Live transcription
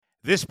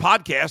This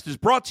podcast is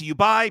brought to you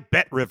by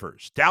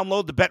BetRivers.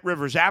 Download the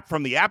BetRivers app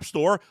from the App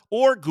Store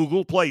or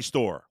Google Play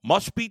Store.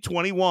 Must be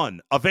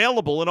 21.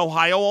 Available in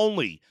Ohio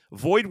only.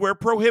 Void where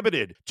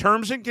prohibited.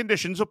 Terms and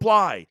conditions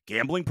apply.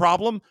 Gambling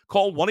problem?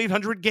 Call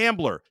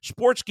 1-800-GAMBLER.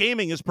 Sports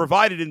gaming is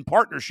provided in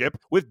partnership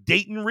with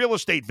Dayton Real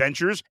Estate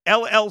Ventures,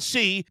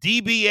 LLC,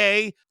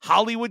 DBA,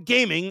 Hollywood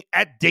Gaming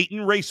at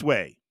Dayton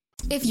Raceway.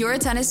 If you're a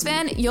tennis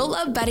fan, you'll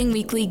love Betting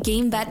Weekly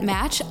Game Bet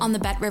Match on the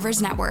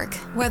BetRivers Network.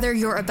 Whether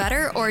you're a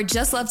bettor or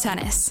just love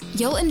tennis,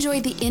 you'll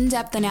enjoy the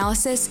in-depth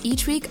analysis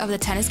each week of the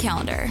tennis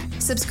calendar.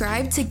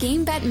 Subscribe to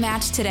Game Bet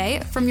Match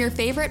today from your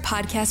favorite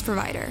podcast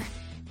provider.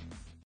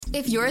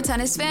 If you're a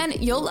tennis fan,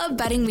 you'll love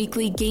Betting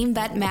Weekly Game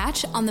Bet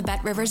Match on the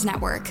BetRivers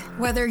Network.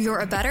 Whether you're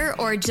a bettor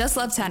or just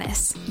love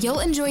tennis, you'll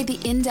enjoy the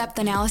in-depth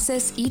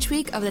analysis each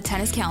week of the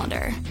tennis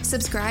calendar.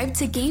 Subscribe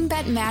to Game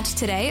Bet Match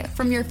today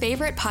from your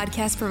favorite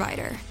podcast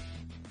provider.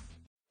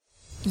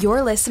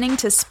 You're listening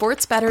to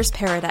Sports Bettor's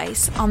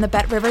Paradise on the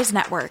BetRivers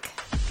Network.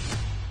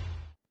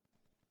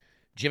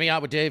 Jimmy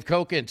out with Dave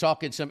Cokin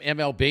talking some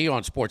MLB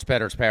on Sports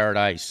Bettor's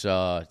Paradise.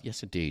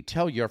 Yes, indeed.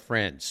 Tell your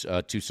friends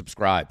to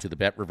subscribe to the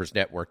BetRivers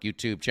Network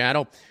YouTube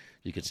channel.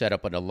 You can set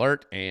up an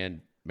alert,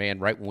 and, man,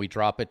 right when we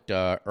drop it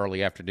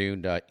early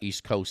afternoon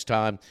East Coast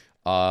time,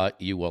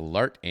 you will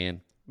alert,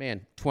 and,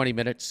 man, 20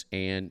 minutes,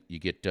 and you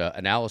get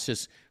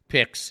analysis,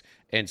 picks,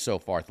 and so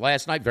forth.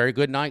 Last night, very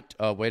good night.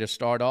 Way to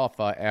start off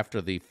after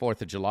the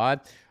 4th of July.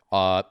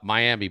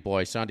 Miami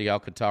boy, Sandy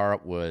Alcantara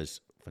was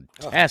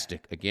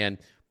fantastic. Again,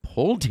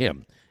 pulled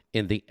him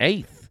in the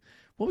 8th.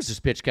 What was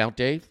his pitch count,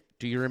 Dave?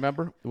 Do you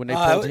remember when they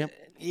pulled him?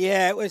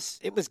 Yeah, it was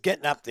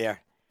getting up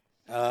there.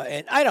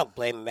 And I don't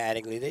blame him,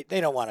 Mattingly. They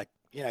don't want to,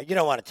 you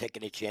don't want to take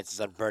any chances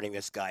on burning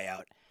this guy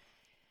out.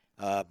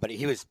 But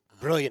he was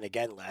brilliant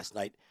again last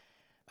night.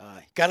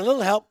 Got a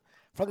little help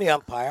from the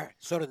umpire.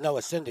 So did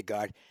Noah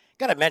Syndergaard.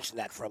 Got to mention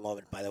that for a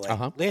moment, by the way.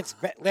 Uh-huh.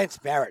 Lance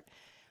Barrett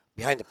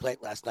behind the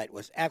plate last night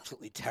was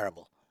absolutely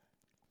terrible.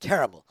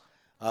 Terrible.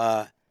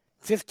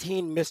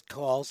 15 missed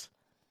calls.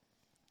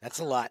 That's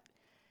a lot.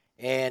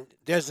 And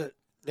there's a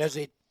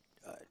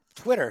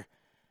Twitter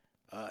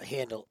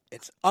handle.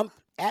 It's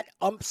at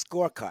ump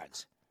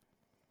scorecards.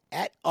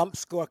 At ump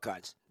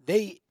scorecards.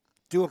 They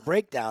do a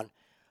breakdown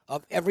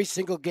of every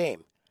single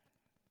game.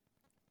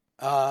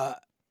 The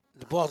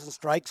balls and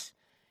strikes.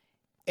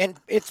 And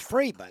it's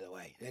free, by the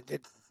way.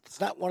 It's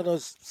not one of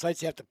those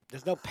sites you have to,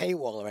 there's no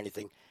paywall or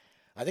anything.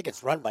 I think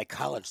it's run by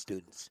college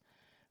students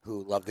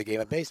who love the game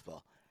of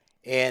baseball.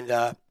 And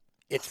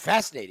it's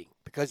fascinating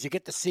because you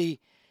get to see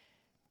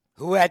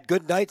who had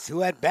good nights, who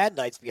had bad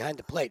nights behind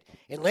the plate.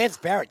 And Lance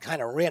Barrett kind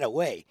of ran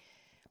away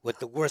with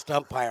the worst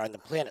umpire on the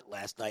planet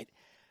last night.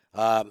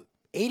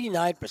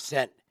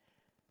 89%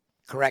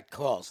 correct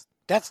calls.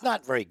 That's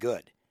not very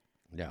good.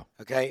 No.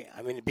 Okay?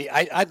 I mean,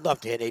 I'd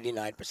love to hit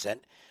 89%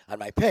 on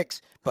my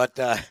picks, but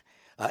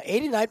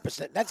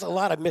 89%, that's a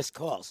lot of missed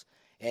calls.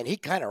 And he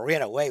kind of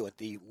ran away with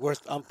the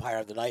worst umpire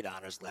of the night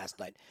honors last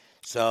night.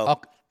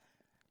 So,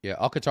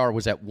 Alcantara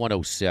was at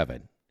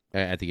 107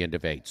 at the end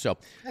of 8. So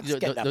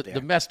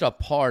the messed up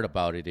part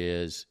about it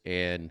is,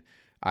 and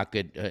I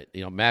could,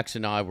 Max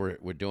and I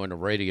were doing a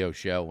radio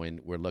show, and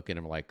we're looking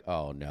at him like,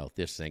 oh, no,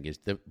 this thing is,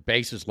 the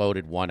bases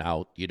loaded, 1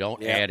 out. You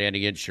don't add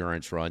any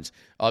insurance runs,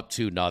 up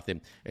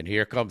 2-0. And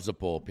here comes the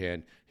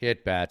bullpen,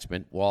 hit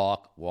batsman,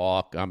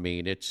 walk. I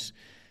mean, it's,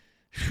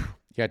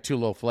 you got 2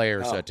 low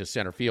flares to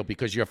center field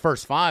because your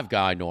first 5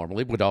 guy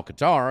normally, with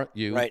Alcantara,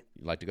 you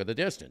like to go the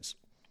distance.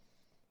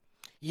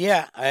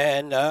 Yeah,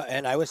 and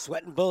I was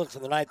sweating bullets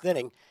in the 9th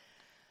inning.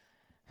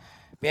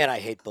 Man, I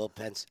hate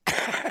bullpens.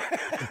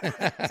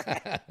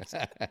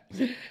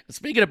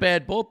 Speaking of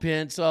bad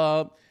bullpens,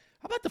 how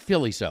about the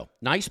Phillies, though?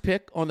 Nice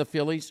pick on the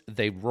Phillies.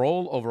 They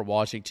roll over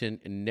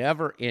Washington,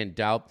 never in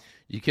doubt.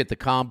 You get the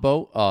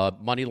combo,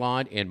 money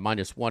line and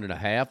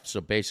 -1.5, so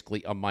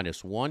basically a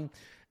 -1.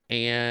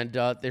 And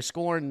they're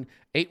scoring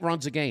 8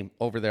 runs a game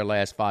over their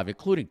last 5,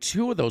 including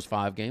 2 of those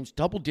 5 games,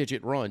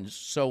 double-digit runs.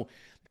 So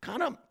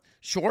kind of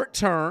short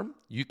term,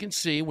 you can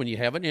see when you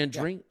have an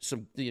injury,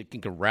 you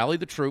can rally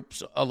the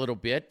troops a little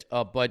bit.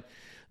 But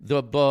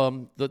the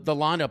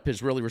lineup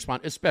has really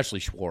responded, especially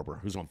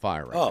Schwarber, who's on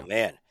fire right now. Oh,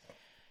 man.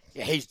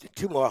 Yeah, he's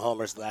 2 more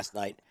homers last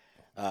night.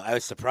 I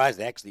was surprised,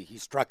 actually. He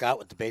struck out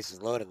with the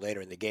bases loaded later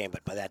in the game,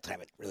 but by that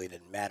time it really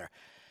didn't matter.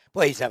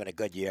 Boy, he's having a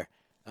good year.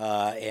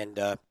 And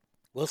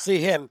we'll see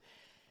him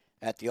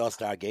at the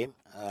All-Star game.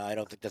 I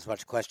don't think there's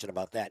much question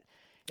about that.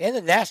 And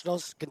the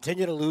Nationals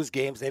continue to lose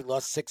games. They've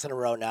lost 6 in a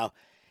row now.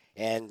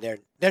 And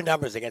their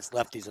numbers against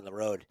lefties on the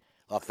road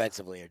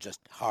offensively are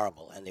just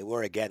horrible, and they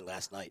were again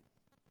last night.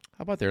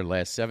 How about their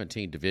last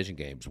 17 division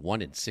games,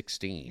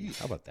 1-16?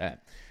 How about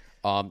that?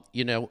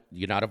 You're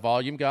not a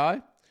volume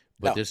guy,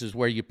 but this is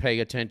where you pay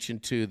attention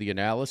to the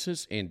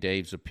analysis and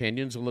Dave's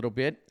opinions a little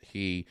bit.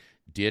 He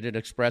did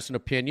express an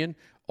opinion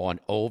on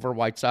over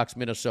White Sox,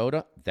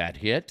 Minnesota. That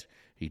hit.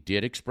 He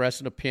did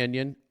express an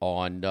opinion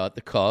on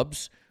the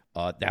Cubs.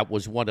 That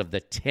was one of the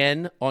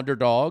 10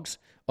 underdogs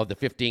of the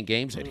 15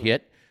 games that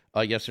hit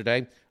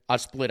yesterday. I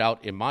split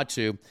out in my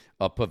 2.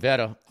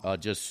 Pavetta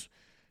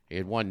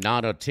It won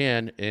 9 of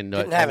 10 and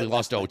Didn't have only it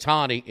lost to last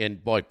night. Ohtani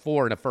in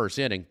 4 in the first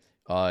inning.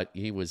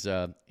 He was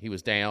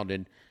down,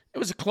 and it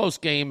was a close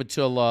game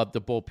until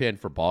the bullpen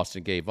for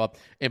Boston gave up,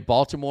 and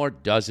Baltimore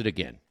does it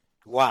again.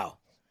 Wow.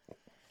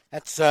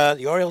 That's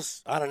the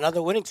Orioles on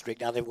another winning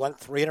streak. Now they've won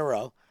 3 in a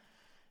row,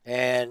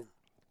 and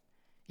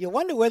you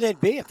wonder where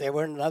they'd be if they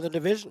were in another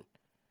division.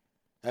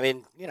 I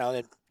mean, you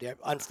know,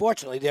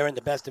 unfortunately they're in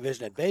the best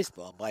division in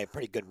baseball by a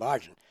pretty good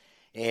margin,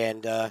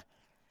 and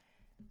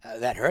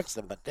that hurts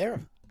them. But they're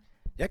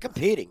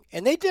competing,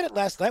 and they did it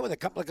last night with a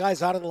couple of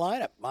guys out of the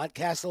lineup.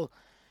 Mountcastle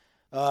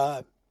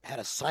had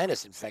a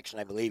sinus infection,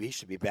 I believe. He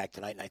should be back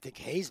tonight, and I think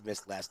Hayes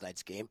missed last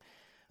night's game.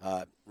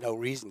 No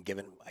reason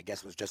given. I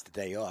guess it was just a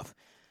day off.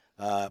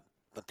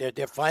 But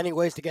they're finding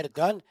ways to get it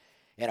done.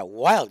 And a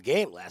wild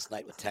game last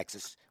night with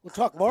Texas. We'll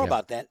talk more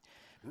about that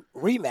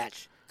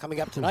rematch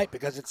coming up tonight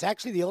because it's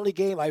actually the only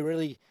game I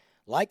really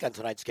like on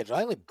tonight's schedule.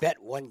 I only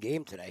bet one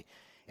game today,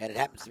 and it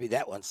happens to be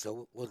that one,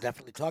 so we'll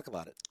definitely talk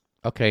about it.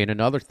 Okay, and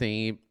another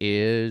theme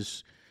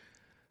is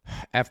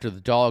after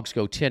the dogs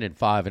go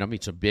 10-5, and I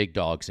mean some big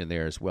dogs in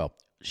there as well,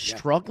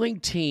 struggling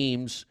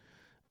teams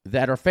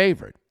that are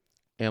favored.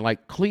 And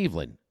like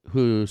Cleveland,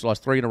 who's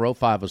lost 3 in a row,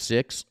 5 of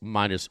 6,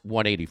 minus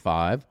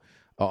 185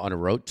 on a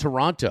road.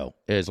 Toronto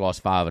has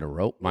lost 5 in a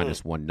row,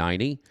 minus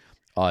 190.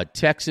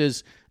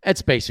 Texas,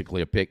 that's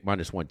basically a pick,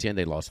 minus 110.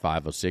 They lost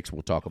 5 of 6.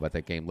 We'll talk about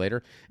that game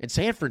later. And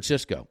San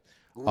Francisco,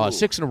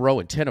 6 in a row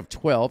and 10 of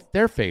 12.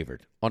 They're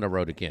favored on the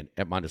road again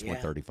at minus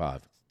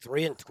 135.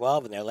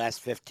 3-12 in their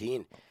last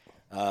 15.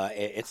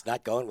 It's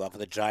not going well for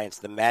the Giants.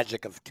 The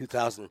magic of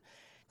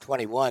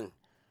 2021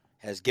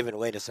 has given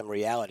way to some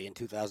reality in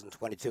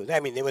 2022. I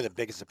mean, they were the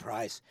biggest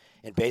surprise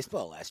in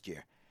baseball last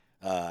year.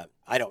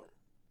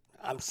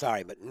 I'm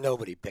sorry, but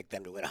nobody picked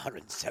them to win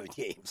 107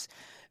 games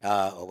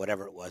or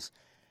whatever it was.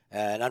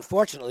 And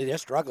unfortunately, they're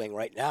struggling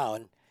right now.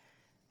 And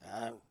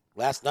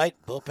last night,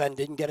 bullpen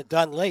didn't get it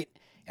done late.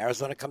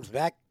 Arizona comes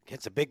back,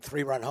 hits a big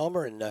 3-run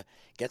homer, and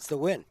gets the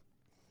win.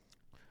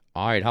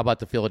 All right, how about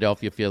the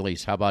Philadelphia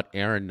Phillies? How about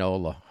Aaron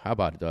Nola? How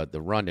about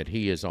the run that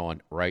he is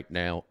on right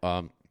now?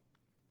 How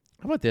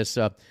about this?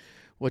 62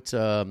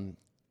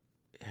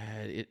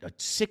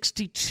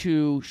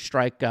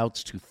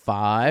 strikeouts to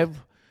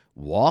 5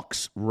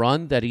 walks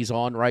run that he's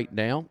on right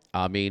now.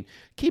 I mean,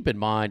 keep in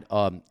mind,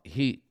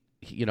 he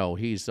had an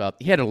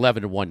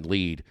 11-1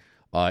 lead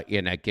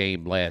in that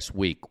game last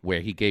week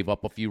where he gave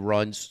up a few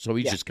runs, so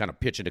he's just kind of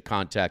pitching to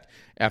contact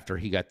after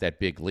he got that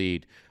big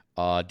lead.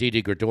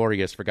 Didi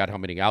Gregorius, forgot how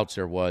many outs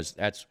there was.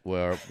 That's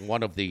where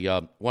one of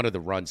the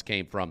runs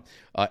came from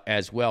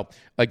as well.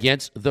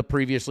 Against the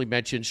previously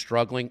mentioned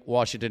struggling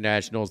Washington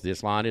Nationals,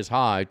 this line is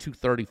high,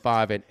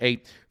 235-8.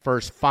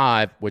 First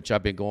 5, which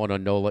I've been going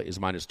on Nola, is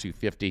minus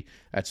 250.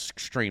 That's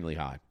extremely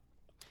high.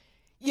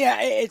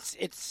 Yeah,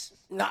 it's.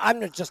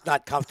 I'm just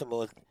not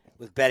comfortable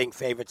with betting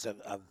favorites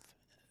of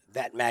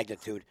that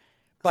magnitude,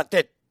 but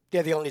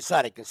they're the only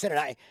side I consider.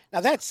 Now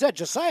that said,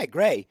 Josiah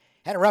Gray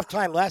had a rough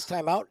time last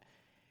time out.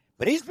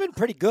 But he's been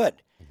pretty good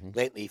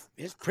lately.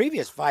 His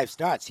previous 5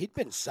 starts, he'd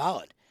been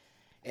solid.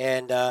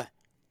 And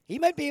he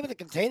might be able to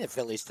contain the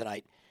Phillies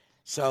tonight.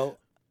 So,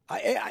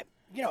 I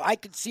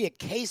could see a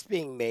case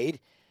being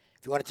made,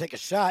 if you want to take a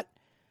shot,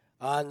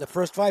 on the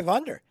first 5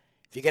 under.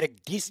 If you get a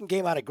decent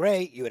game out of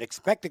Gray, you would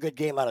expect a good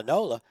game out of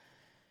Nola.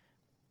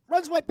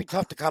 Runs might be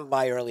tough to come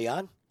by early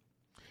on.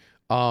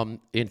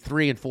 In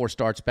 3 and 4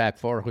 starts back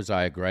for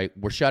Josiah Gray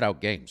were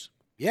shutout games.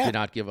 Yeah. Did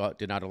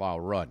not allow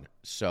a run.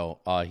 So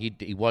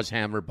he was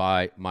hammered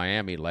by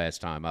Miami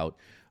last time out.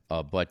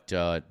 But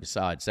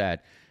besides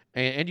that,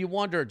 and you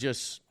wonder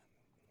just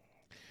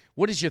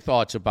what is your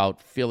thoughts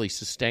about Philly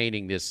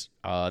sustaining this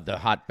the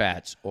hot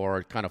bats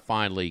or kind of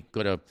finally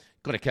gonna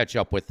catch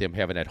up with them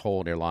having that hole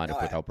in their lineup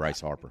without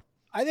Bryce Harper?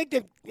 I think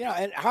and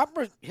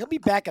Harper, he'll be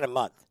back in a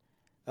month.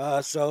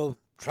 So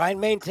try and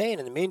maintain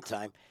in the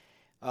meantime.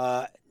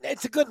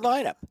 It's a good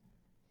lineup,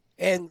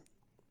 and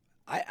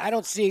I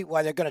don't see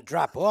why they're going to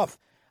drop off.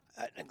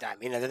 I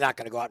mean, they're not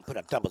going to go out and put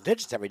up double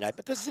digits every night,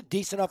 but this is a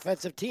decent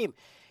offensive team.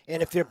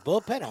 And if their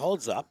bullpen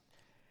holds up,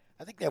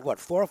 I think they have,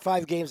 4 or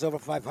 5 games over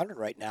 500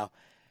 right now.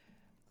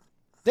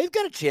 They've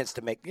got a chance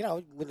to make,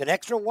 with an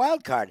extra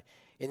wild card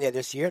in there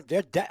this year,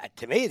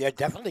 to me, they're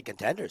definitely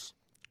contenders.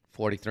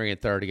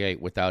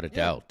 43-38 without a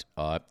doubt.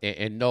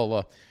 And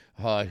Nola,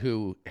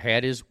 who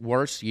had his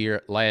worst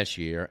year last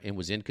year and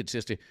was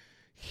inconsistent,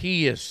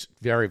 he is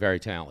very,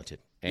 very talented.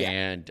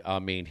 And, I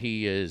mean,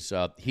 he's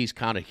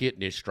kind of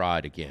hitting his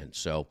stride again.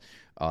 So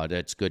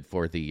that's good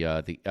for the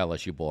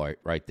LSU boy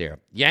right there.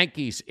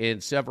 Yankees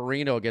in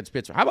Severino against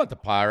Pittsburgh. How about the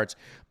Pirates?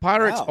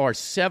 Pirates are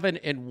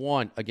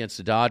 7-1 against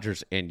the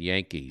Dodgers and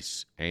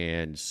Yankees.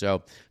 And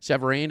so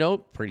Severino,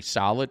 pretty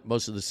solid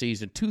most of the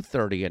season,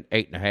 230 and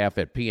 8.5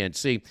 at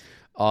PNC.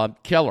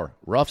 Keller,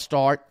 rough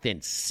start,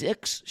 then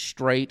 6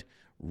 straight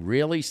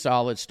really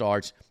solid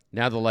starts.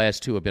 Now the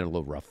last 2 have been a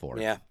little rough for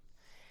him. Yeah.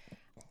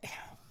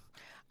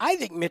 I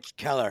think Mitch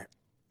Keller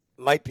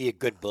might be a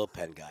good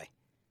bullpen guy.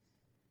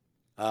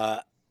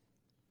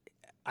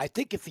 I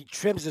think if he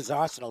trims his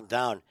arsenal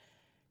down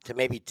to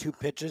maybe 2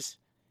 pitches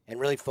and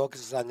really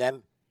focuses on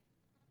them,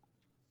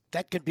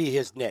 that could be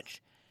his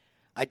niche.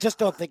 I just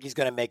don't think he's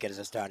going to make it as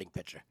a starting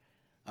pitcher.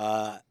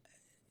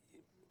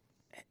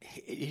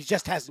 He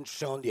just hasn't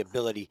shown the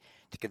ability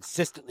to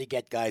consistently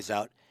get guys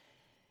out,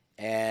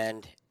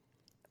 and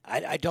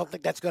I don't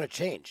think that's going to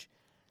change.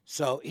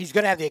 So he's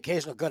going to have the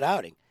occasional good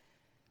outing,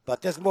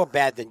 but there's more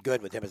bad than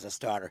good with him as a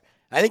starter.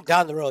 I think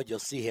down the road you'll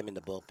see him in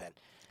the bullpen.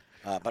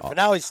 But for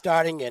now he's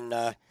starting, and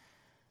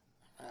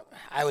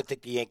I would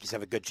think the Yankees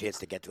have a good chance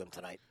to get to him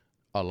tonight.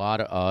 A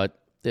lot of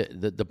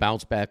the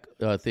bounce back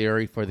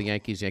theory for the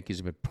Yankees. Yankees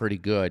have been pretty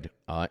good,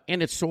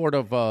 and it's sort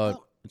of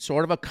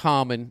a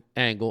common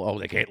angle. Oh,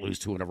 they can't lose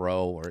 2 in a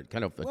row, or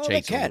kind of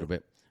chase a little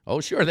bit. Oh,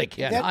 sure they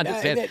can. I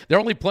understand. They're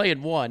only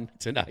playing 1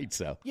 tonight,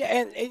 so. Yeah,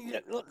 and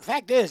the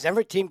fact is,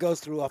 every team goes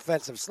through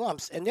offensive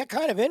slumps, and they're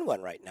kind of in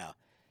one right now.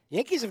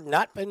 Yankees have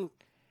not been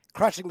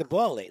crushing the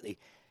ball lately.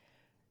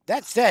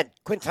 That said,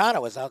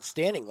 Quintana was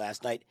outstanding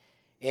last night,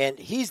 and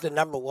he's the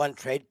number 1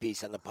 trade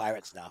piece on the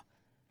Pirates now.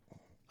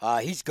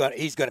 He's going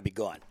to be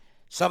gone.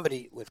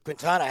 Somebody with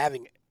Quintana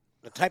having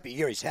the type of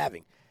year he's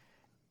having,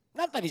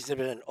 not that he's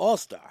been an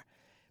all-star,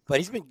 but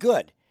he's been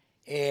good.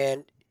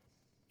 And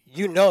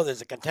you know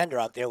there's a contender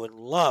out there who would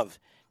love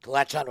to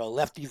latch onto a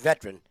lefty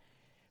veteran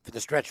for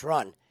the stretch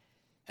run.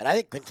 And I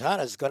think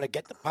Quintana is going to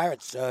get the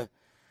Pirates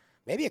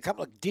maybe a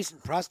couple of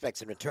decent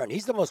prospects in return.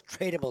 He's the most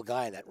tradable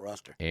guy in that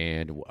roster.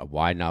 And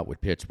why not with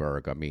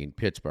Pittsburgh? I mean,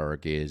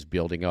 Pittsburgh is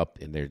building up,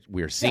 and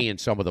we're seeing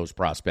some of those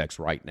prospects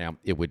right now.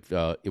 It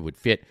would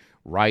fit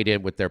right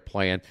in with their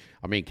plan.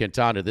 I mean,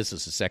 Quintana, this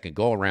is the second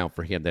go-around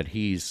for him that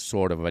he's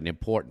sort of an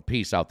important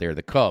piece out there.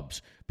 The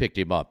Cubs picked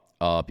him up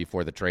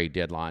before the trade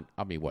deadline.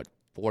 I mean,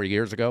 4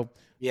 years ago?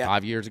 Yeah.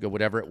 5 years ago,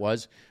 whatever it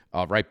was,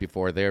 right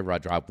before their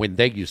drive, when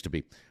they used to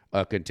be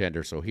a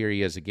contender. So here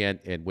he is again,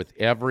 and with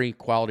every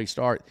quality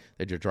start,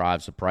 that just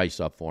drives the price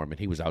up for him, and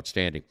he was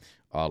outstanding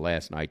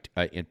last night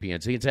in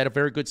PNC. He's had a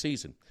very good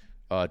season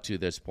to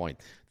this point.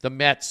 The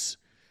Mets,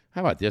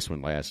 how about this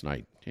one last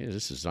night? Yeah,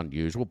 this is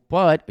unusual,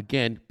 but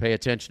again, pay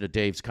attention to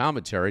Dave's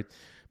commentary,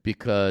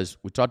 because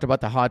we talked about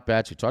the hot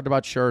bats. We talked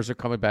about Scherzer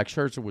coming back.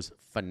 Scherzer was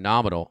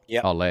phenomenal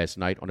last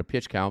night on a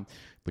pitch count,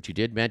 but you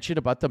did mention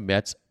about the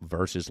Mets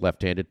versus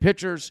left-handed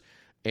pitchers,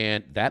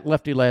 and that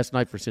lefty last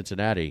night for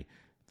Cincinnati,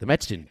 the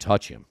Mets didn't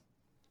touch him.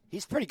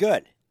 He's pretty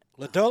good.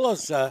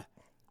 Lodolo's,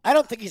 I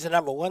don't think he's a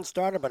number 1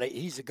 starter, but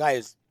he's a guy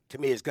who, to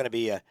me, is going to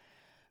be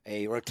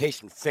a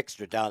rotation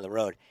fixture down the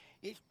road.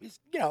 He's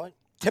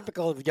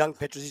typical of young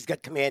pitchers. He's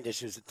got command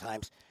issues at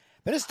times,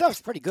 but his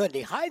stuff's pretty good, and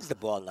he hides the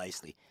ball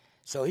nicely.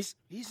 So he's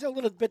a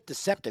little bit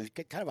deceptive. He's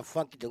got kind of a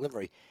funky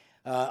delivery.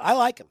 I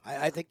like him.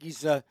 I think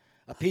he's a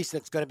piece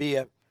that's going to be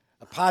a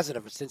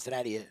positive for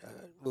Cincinnati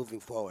moving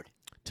forward.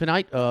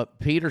 Tonight,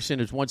 Peterson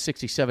is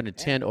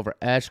 167-10 over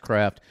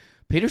Ashcraft.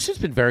 Peterson's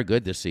been very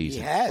good this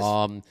season. He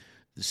has.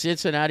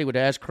 Cincinnati with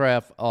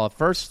Ashcraft,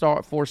 first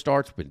 4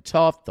 starts have been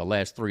tough. The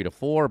last 3 to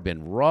 4 have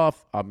been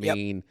rough. I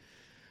mean,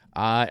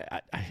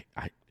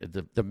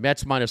 the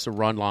Mets minus the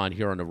run line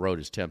here on the road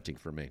is tempting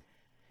for me.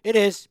 It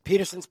is.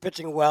 Peterson's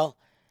pitching well.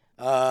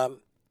 The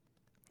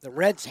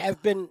Reds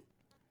have been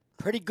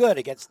pretty good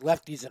against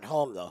lefties at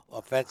home, though,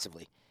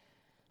 offensively.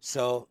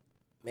 So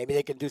maybe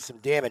they can do some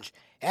damage.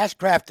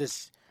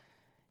 Ashcraft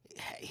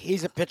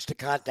he's a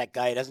pitch-to-contact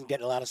guy. He doesn't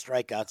get a lot of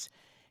strikeouts.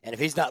 And if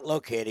he's not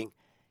locating,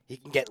 he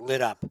can get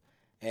lit up.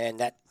 And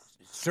that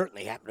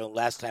certainly happened to him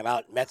last time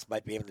out. Mets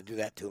might be able to do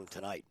that to him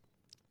tonight.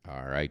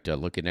 All right,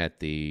 looking at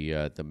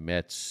the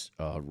Mets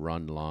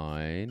run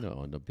line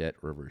on the Bet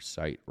Rivers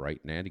site right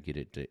now to get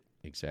it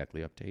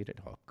exactly updated.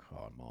 Oh,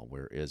 come on,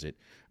 where is it?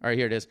 All right,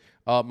 here it is,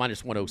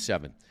 minus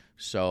 107.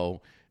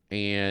 So,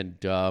 and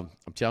I'm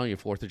telling you,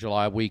 4th of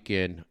July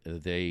weekend,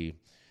 they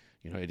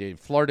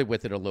flirted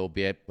with it a little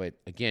bit. But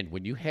again,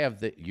 when you're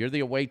the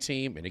away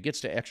team and it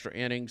gets to extra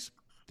innings,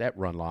 that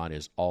run line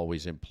is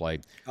always in play.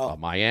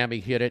 Miami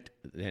hit it,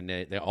 and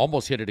they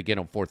almost hit it again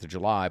on 4th of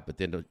July, but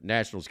then the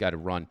Nationals got a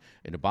run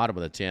in the bottom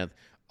of the 10th.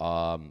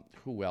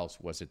 Who else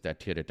was it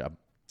that hit it?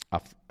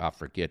 I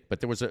forget, but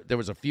there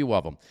was a few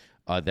of them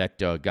that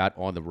got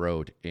on the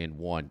road and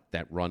won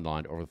that run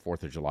line over the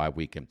 4th of July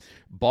weekend.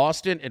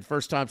 Boston and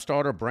first-time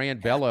starter Brian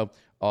Bello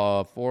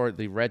for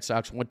the Red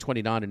Sox,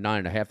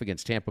 129-9.5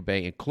 against Tampa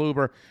Bay. And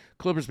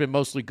Kluber's been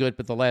mostly good,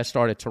 but the last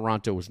start at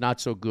Toronto was not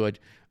so good.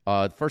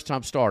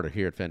 First-time starter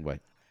here at Fenway.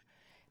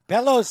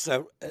 Bello's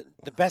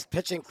the best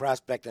pitching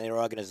prospect in their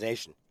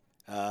organization.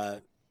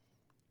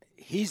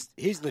 He's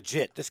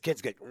legit. This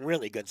kid's got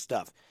really good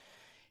stuff.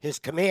 His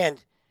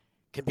command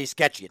can be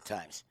sketchy at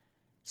times.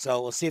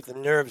 So we'll see if the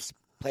nerves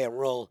play a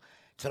role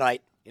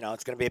tonight.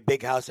 It's going to be a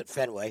big house at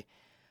Fenway.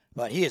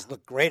 But he has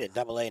looked great at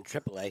AA and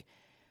AAA.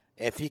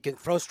 If he can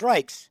throw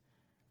strikes,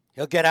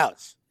 he'll get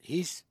outs.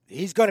 He's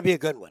going to be a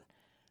good one.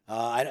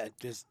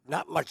 There's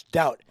not much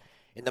doubt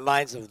in the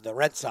minds of the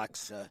Red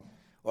Sox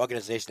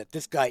organization that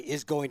this guy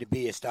is going to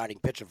be a starting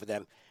pitcher for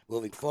them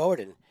moving forward.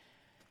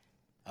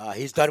 And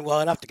he's done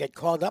well enough to get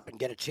called up and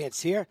get a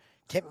chance here.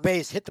 Tampa Bay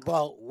has hit the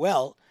ball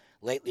well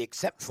lately,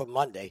 except for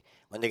Monday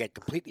when they got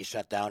completely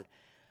shut down.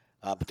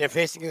 But they're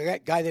facing a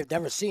guy they've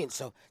never seen.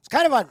 So it's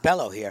kind of on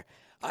Bello here.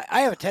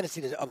 I have a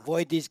tendency to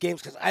avoid these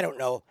games because I don't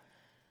know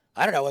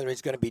whether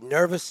he's going to be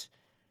nervous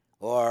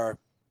or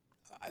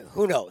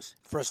who knows,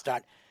 first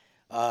start.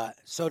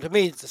 So to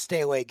me, it's a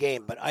stay-away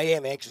game. But I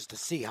am anxious to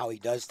see how he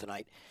does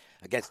tonight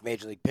against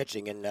Major League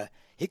pitching. And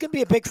he could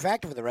be a big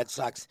factor for the Red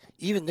Sox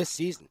even this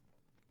season.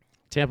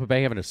 Tampa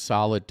Bay having a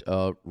solid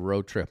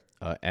road trip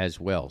as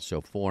well.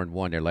 So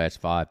 4-1 their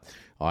last 5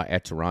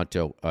 at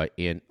Toronto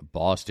in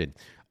Boston.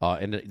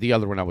 And the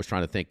other one I was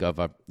trying to think of,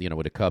 with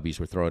the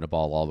Cubbies were throwing the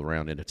ball all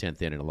around in the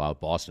 10th inning and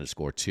allowed Boston to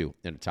score 2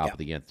 in the top of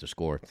the 10th to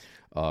score,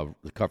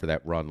 cover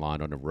that run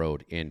line on the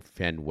road in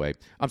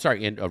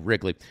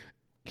Wrigley.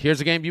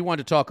 Here's a game you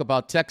wanted to talk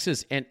about.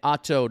 Texas and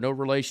Otto, no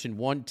relation,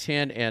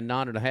 110 and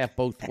 9.5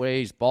 both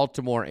ways.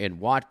 Baltimore and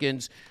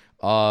Watkins.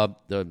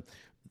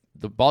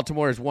 The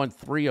Baltimore has won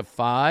 3 of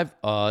 5.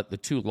 The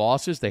 2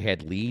 losses, they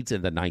had leads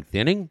in the 9th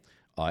inning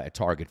at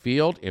Target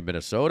Field in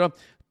Minnesota.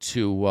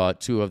 Two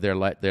of their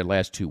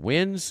last 2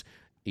 wins,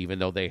 even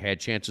though they had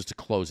chances to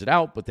close it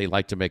out, but they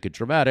like to make it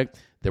dramatic.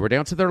 They were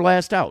down to their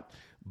last out,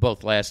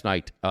 both last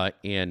night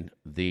and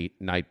the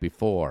night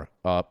before.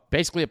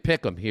 Basically a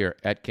pick 'em here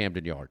at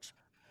Camden Yards.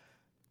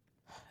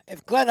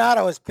 If Glenn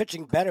Otto was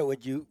pitching better,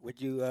 would you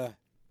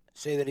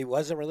say that he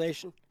was a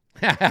relation?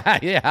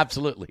 Yeah,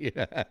 absolutely.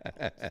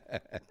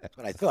 That's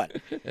what I thought.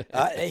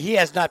 He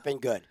has not been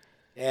good.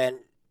 And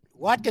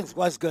Watkins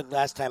was good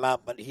last time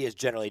out, but he has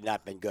generally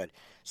not been good.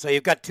 So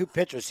you've got 2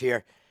 pitchers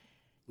here.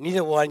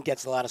 Neither one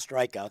gets a lot of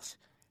strikeouts.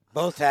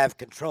 Both have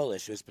control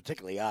issues,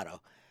 particularly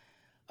Otto.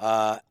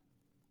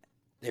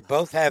 They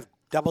both have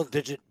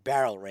double-digit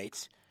barrel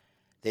rates.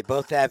 They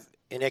both have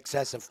in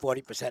excess of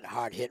 40%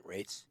 hard hit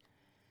rates.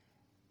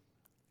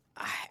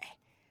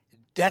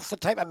 That's the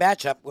type of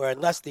matchup where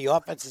unless the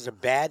offenses are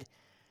bad,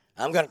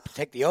 I'm going to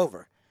take the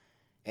over.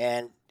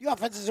 And the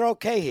offenses are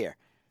okay here.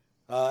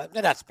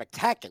 They're not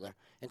spectacular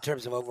in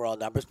terms of overall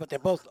numbers, but they're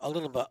both a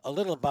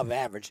little above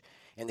average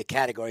in the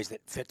categories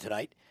that fit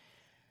tonight.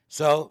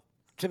 So,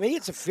 to me,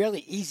 it's a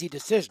fairly easy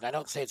decision. I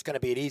don't say it's going to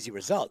be an easy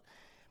result,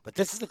 but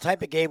this is the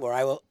type of game where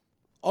I will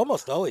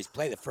almost always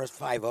play the first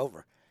 5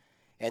 over.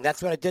 And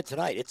that's what I did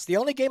tonight. It's the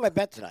only game I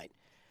bet tonight.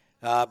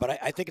 But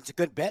I think it's a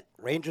good bet.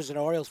 Rangers and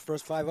Orioles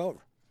first 5 over.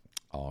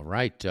 All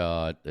right.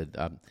 I'll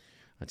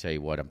tell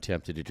you what, I'm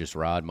tempted to just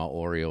ride my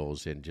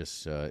Orioles and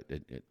just,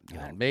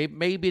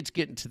 maybe it's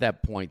getting to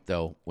that point,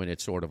 though, when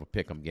it's sort of a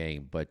pick-em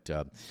game. But,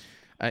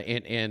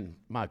 and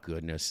my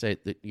goodness, the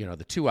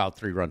 2-out,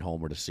 3-run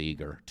homer to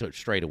Seager to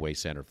straightaway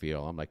center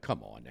field. I'm like,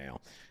 come on now.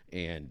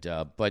 And,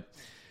 but,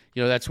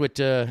 that's what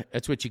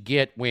you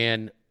get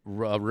when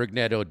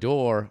Rougned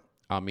Odor,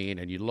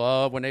 and you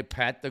love when they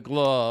pat the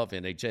glove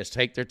and they just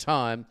take their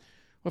time.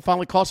 Well,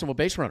 finally cost him a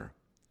base runner.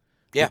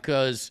 Yeah.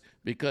 Because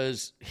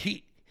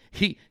he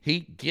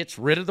gets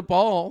rid of the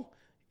ball.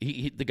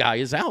 The guy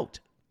is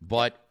out.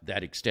 But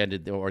that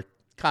extended or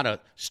kind of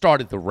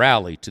started the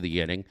rally to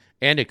the inning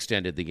and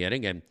extended the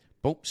inning. And,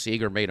 boom,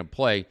 Seager made him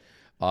play.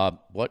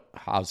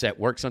 How's that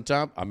work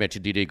sometime? I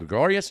mentioned Didi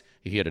Gregorius.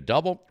 He hit a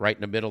double right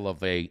in the middle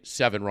of a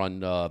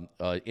 7-run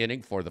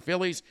inning for the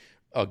Phillies.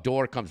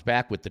 Odor comes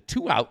back with the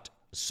 2-out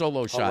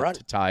solo shot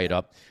to tie it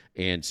up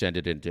and send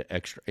it into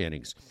extra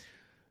innings.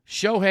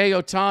 Shohei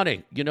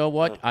Ohtani, you know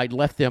what? I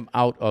left them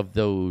out of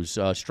those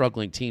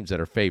struggling teams that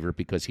are favored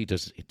because he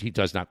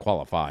does not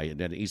qualify, and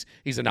then he's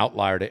an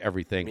outlier to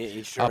everything.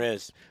 He sure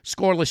is.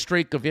 Scoreless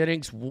streak of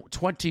innings,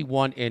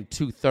 21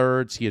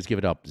 2/3. He has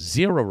given up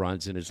 0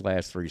 runs in his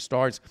last 3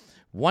 starts,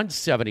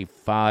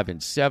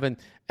 175-7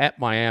 at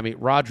Miami.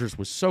 Rodgers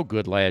was so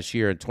good last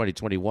year in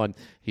 2021.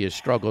 He has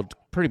struggled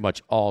pretty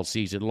much all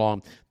season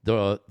long.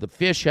 The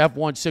Fish have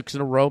won 6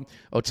 in a row.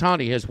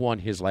 Ohtani has won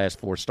his last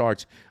 4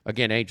 starts.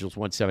 Again, Angels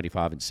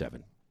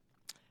 175-7.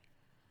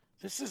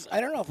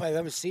 I don't know if I've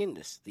ever seen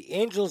this. The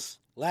Angels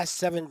last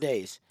 7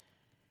 days,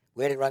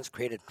 weighted runs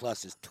created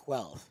plus is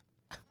 12.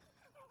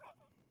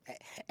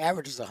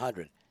 Average is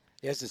 100.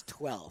 Theirs is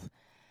 12.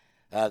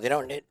 They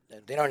don't hit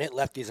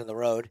lefties on the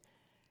road.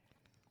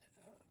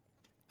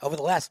 Over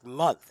the last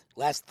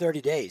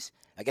 30 days,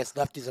 against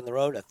lefties on the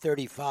road, a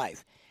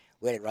 35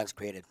 weighted runs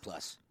created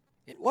plus.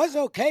 It was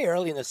okay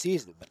early in the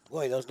season, but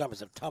boy, those numbers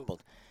have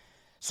tumbled.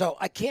 So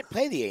I can't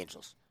play the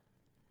Angels,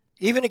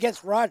 even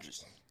against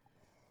Rodgers.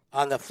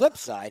 On the flip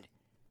side,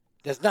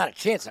 there's not a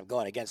chance I'm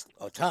going against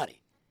Ohtani.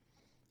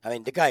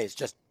 The guy is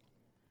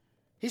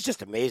he's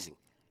just amazing.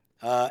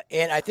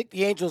 And I think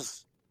the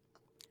Angels,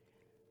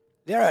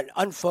 they're an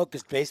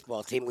unfocused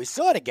baseball team. We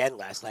saw it again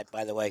last night,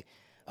 by the way.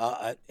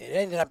 It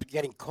ended up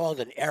getting called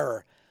an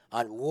error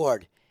on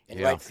Ward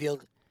in right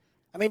field.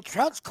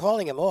 Trout's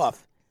calling him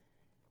off.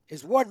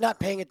 Is Ward not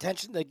paying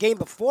attention? The game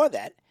before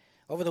that,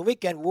 over the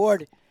weekend,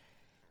 Ward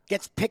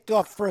gets picked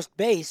off first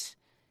base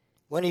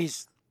when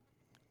he's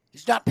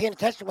not paying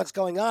attention to what's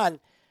going on,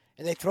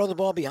 and they throw the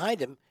ball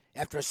behind him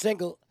after a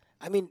single.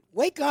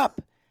 Wake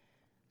up.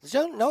 There's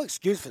no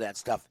excuse for that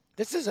stuff.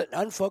 This is an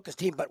unfocused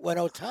team, but when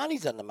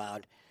Ohtani's on the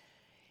mound,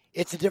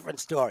 it's a different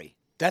story.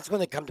 That's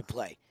when they come to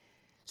play.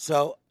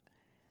 So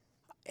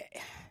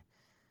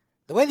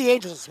the way the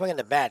Angels are swinging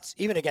the bats,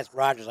 even against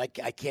Rogers, I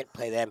can't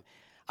play them.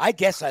 I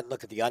guess I'd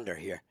look at the under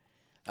here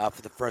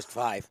for the first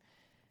 5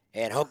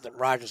 and hope that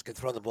Rogers can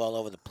throw the ball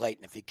over the plate.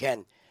 And if he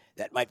can,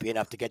 that might be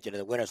enough to get you to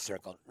the winner's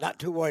circle. Not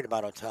too worried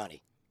about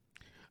Ohtani.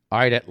 All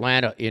right,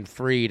 Atlanta in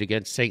Fried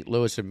against St.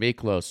 Louis and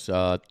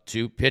Miklos.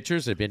 2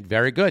 pitchers have been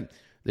very good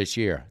this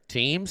year.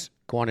 Teams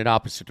going in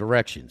opposite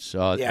directions.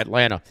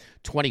 Atlanta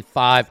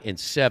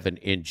 25-7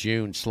 in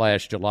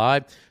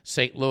June/July.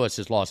 St. Louis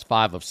has lost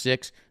 5 of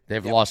 6.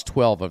 They've lost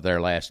 12 of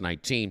their last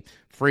 19.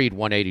 Fried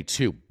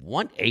 182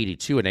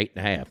 and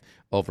 8.5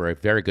 over a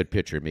very good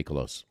pitcher,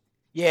 Miklos.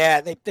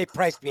 Yeah, they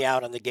priced me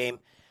out on the game.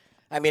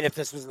 I mean, if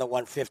this was in the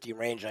 150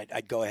 range,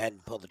 I'd go ahead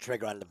and pull the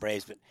trigger on the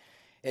Braves, but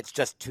it's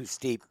just too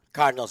steep.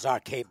 Cardinals are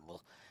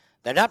capable.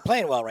 They're not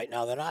playing well right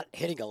now. They're not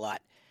hitting a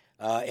lot.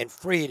 And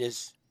Fried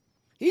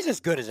he's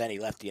as good as any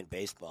lefty in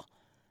baseball.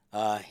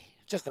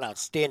 Just an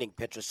outstanding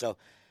pitcher. So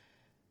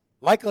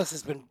Michaelis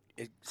has been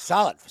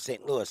solid for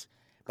St. Louis,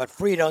 but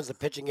Fried owns the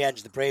pitching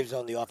edge. The Braves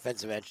own the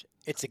offensive edge.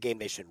 It's a game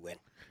they should win.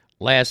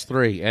 Last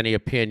 3, any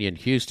opinion?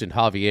 Houston,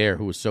 Javier,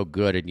 who was so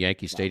good at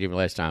Yankee Stadium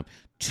last time,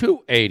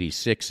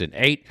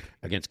 286-8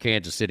 against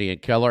Kansas City and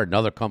Keller.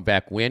 Another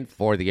comeback win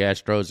for the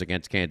Astros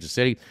against Kansas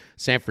City.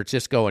 San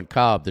Francisco and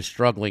Cobb, the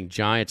struggling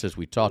Giants, as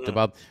we talked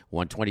about,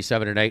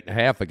 127 and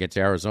 8.5 against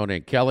Arizona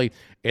and Kelly.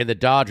 And the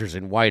Dodgers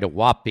in white, a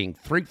whopping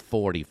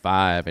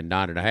 345 and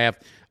 9.5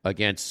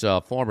 against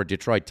former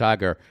Detroit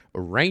Tiger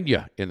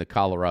Urania in the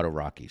Colorado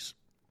Rockies.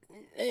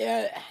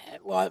 Yeah,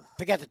 well,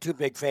 forget the 2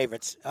 big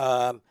favorites.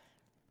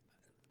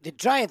 The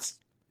Giants,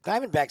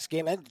 Diamondbacks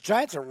game, the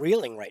Giants are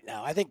reeling right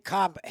now. I think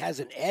Cobb has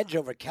an edge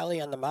over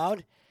Kelly on the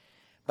mound,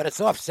 but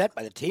it's offset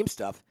by the team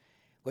stuff,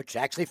 which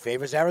actually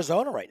favors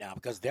Arizona right now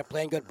because they're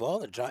playing good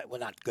ball. Well,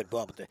 not good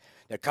ball, but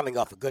they're coming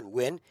off a good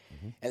win.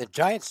 Mm-hmm. And the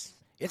Giants,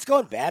 it's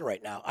going bad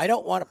right now. I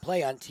don't want to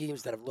play on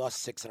teams that have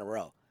lost 6 in a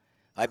row.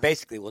 I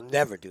basically will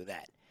never do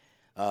that.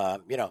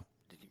 You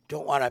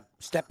don't want to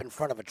step in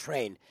front of a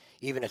train,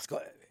 even if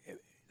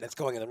that's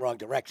going in the wrong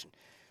direction.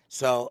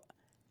 So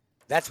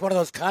that's one of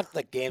those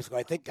conflict games where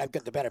I think I've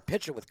got the better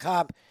pitcher with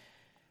Cobb,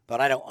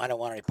 but I don't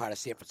want any part of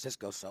San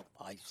Francisco, so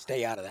I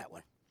stay out of that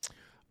one.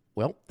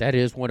 Well, that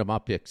is one of my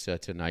picks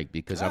tonight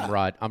because I'm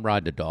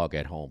riding the dog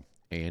at home,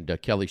 and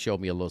Kelly showed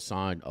me a little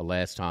sign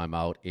last time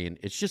out, and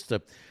it's just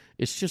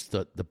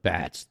the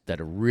bats that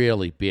have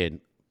really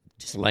been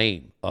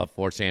lame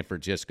for San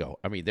Francisco.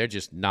 I mean, they're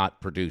just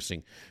not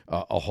producing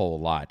a whole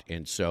lot.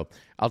 And so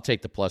I'll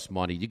take the plus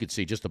money. You can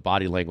see just the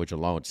body language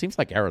alone. It seems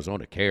like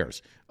Arizona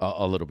cares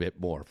a little bit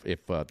more,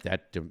 if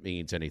that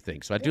means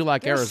anything. So I do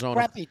like Arizona.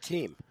 They're a scrappy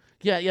team.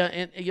 Yeah,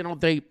 and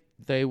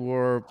they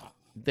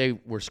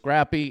were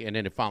scrappy, and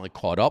then it finally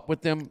caught up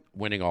with them,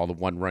 winning all the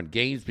 1-run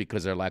games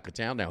because they're lack of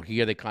talent. Now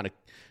here they kind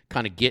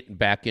of getting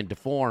back into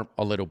form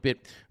a little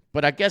bit.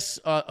 But I guess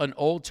an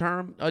old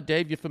term,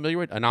 Dave, you're familiar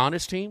with, an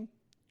honest team.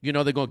 They're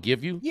going to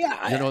give you.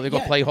 Yeah. They're going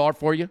to play hard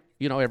for you,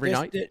 every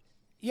night.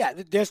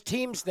 There's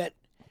teams that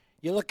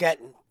you look at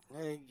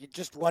and you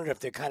just wonder if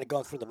they're kind of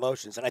going through the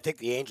motions. And I think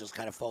the Angels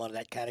kind of fall into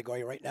that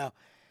category right now.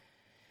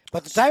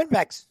 But the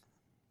Diamondbacks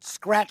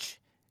scratch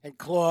and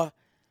claw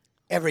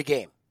every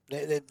game.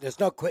 There's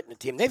no quitting the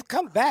team. They've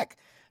come back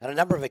on a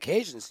number of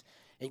occasions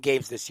in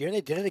games this year.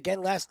 They did it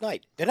again last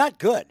night. They're not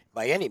good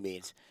by any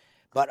means,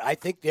 but I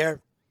think they're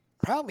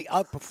probably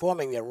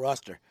outperforming their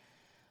roster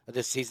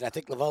this season. I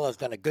think Lovullo's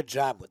done a good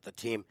job with the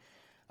team.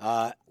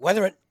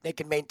 Whether they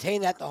can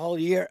maintain that the whole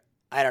year,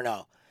 I don't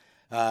know.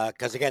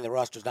 Because, again, the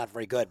roster's not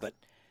very good. But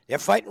they're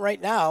fighting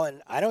right now,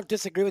 and I don't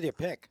disagree with your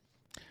pick.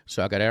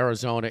 So I got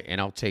Arizona,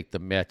 and I'll take the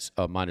Mets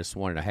minus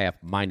 1.5,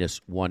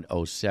 minus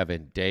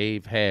 107.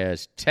 Dave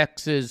has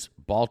Texas,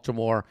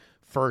 Baltimore,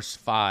 first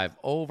 5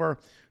 over.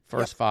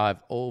 First 5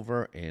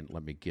 over, and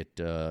let me get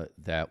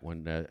that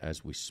one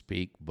as we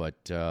speak.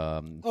 But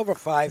over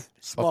 5,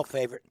 small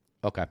favorite.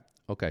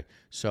 Okay.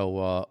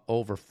 So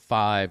over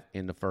 5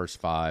 in the first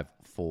 5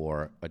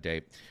 for a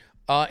day.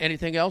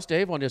 Anything else,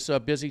 Dave, on this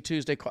busy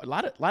Tuesday card? A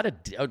lot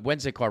of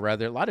Wednesday card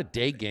rather. A lot of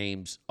day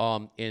games,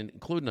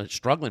 including the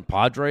struggling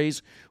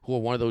Padres, who are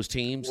one of those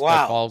teams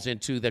that falls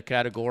into the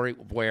category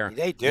where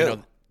they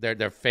do.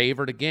 They're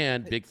favored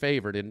again, big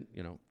favorite, and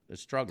they're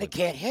struggling. They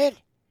can't hit.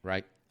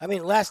 Right. I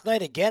mean, last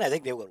night again, I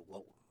think they were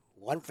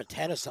 1 for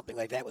 10 or something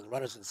like that with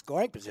runners in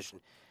scoring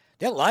position.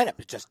 Their lineup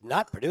is just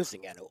not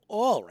producing at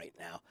all right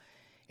now.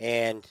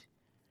 And,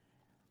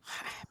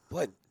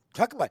 boy,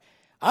 talk about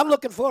 – I'm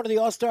looking forward to the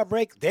All-Star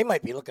break. They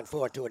might be looking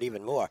forward to it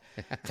even more.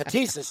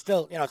 Tatis is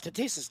still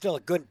a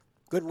good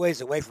ways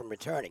away from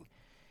returning.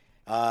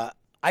 I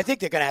think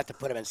they're going to have to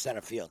put him in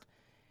center field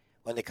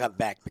when they come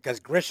back because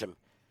Grisham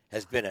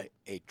has been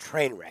a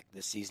train wreck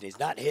this season. He's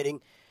not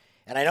hitting.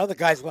 And I know the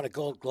guy's won a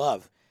Gold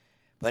Glove,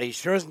 but he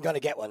sure isn't going to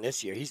get one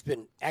this year. He's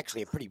been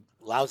actually a pretty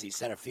lousy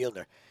center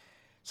fielder.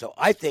 So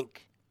I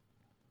think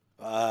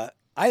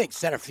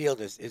center field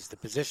is the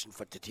position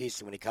for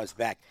Tatis when he comes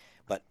back.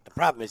 But the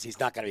problem is he's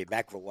not going to be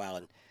back for a while,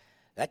 and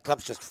that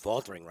club's just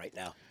faltering right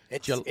now.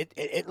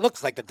 It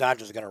looks like the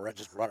Dodgers are going to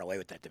just run away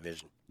with that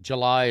division.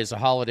 July is a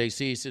holiday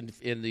season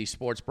in the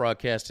sports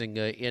broadcasting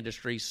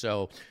industry,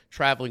 so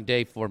traveling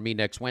day for me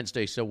next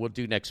Wednesday. So we'll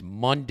do next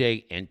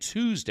Monday and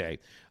Tuesday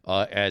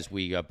as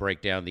we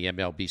break down the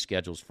MLB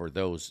schedules for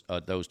those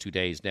 2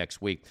 days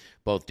next week.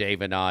 Both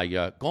Dave and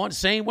I going the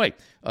same way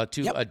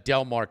to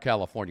Del Mar,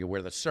 California,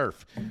 where the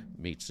surf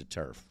meets the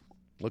turf.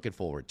 Looking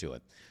forward to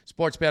it.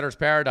 Sports Bettor's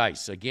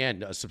Paradise.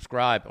 Again,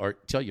 subscribe or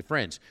tell your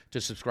friends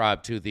to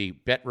subscribe to the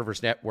Bet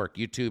Rivers Network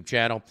YouTube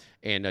channel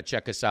and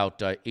check us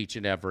out each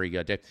and every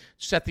day.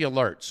 Set the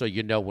alert so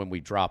you know when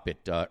we drop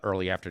it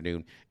early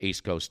afternoon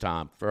East Coast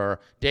time. For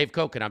Dave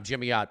Cokin, I'm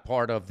Jimmy Ott,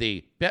 part of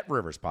the Bet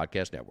Rivers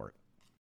Podcast Network.